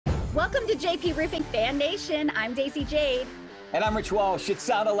Welcome to JP Roofing Fan Nation. I'm Daisy Jade. And I'm Rich Walsh. It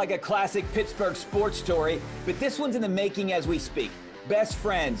sounded like a classic Pittsburgh sports story, but this one's in the making as we speak. Best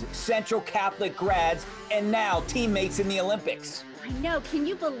friends, Central Catholic grads, and now teammates in the Olympics. I know, can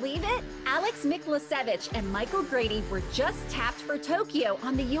you believe it? Alex Miklasevich and Michael Grady were just tapped for Tokyo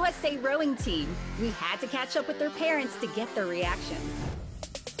on the USA rowing team. We had to catch up with their parents to get their reaction.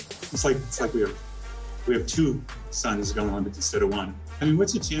 It's like we have two sons going Olympics instead of one. I mean,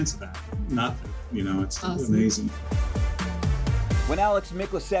 what's the chance of that? Nothing. You know, it's awesome. Amazing. When Alex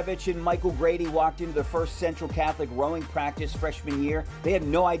Miklasevich and Michael Grady walked into their first Central Catholic rowing practice freshman year, they had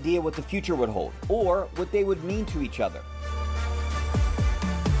no idea what the future would hold or what they would mean to each other.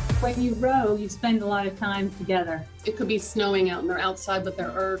 When you row, you spend a lot of time together. It could be snowing out and they're outside with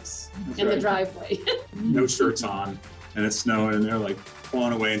their ergs in the driveway. No shirts on and it's snowing and they're like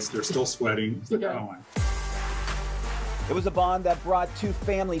pulling away and they're still sweating. It's like, oh my. It was a bond that brought two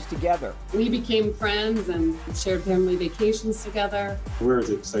families together. We became friends and shared family vacations together. We're as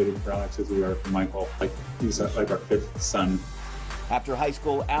excited for Alex as we are for Michael. Like he's like our fifth son. After high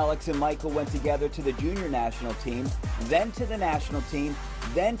school, Alex and Michael went together to the junior national team, then to the national team,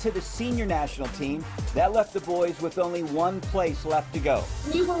 then to the senior national team. That left the boys with only one place left to go.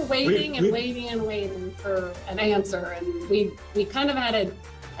 We were waiting and waiting for an answer, and we kind of had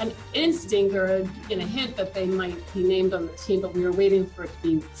an instinct or a hint that they might be named on the team, but we were waiting for it to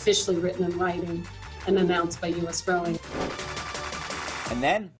be officially written in writing and announced by U.S. Rowing. And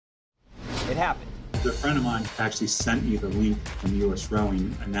then it happened. A friend of mine actually sent me the link from U.S.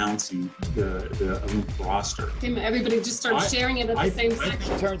 Rowing announcing the Olympic roster. Everybody just started sharing it at the same time.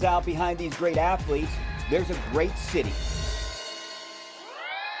 It turns out behind these great athletes, there's a great city.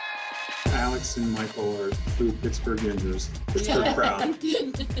 Alex and Michael are true Pittsburghers. Pittsburgh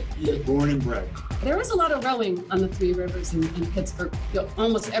proud. Born and bred. There was a lot of rowing on the Three Rivers in Pittsburgh.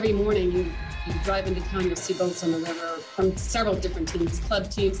 Almost every morning you drive into town, you'll see boats on the river from several different teams, club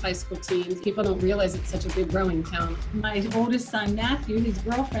teams, high school teams. People don't realize it's such a big rowing town. My oldest son, Matthew, his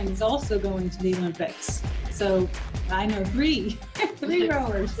girlfriend is also going to the Olympics. So I know three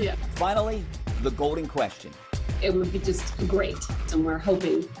rowers. Yeah. Finally, the golden question. It would be just great. And we're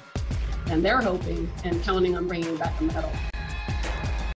hoping, and they're hoping, and counting on bringing back a medal.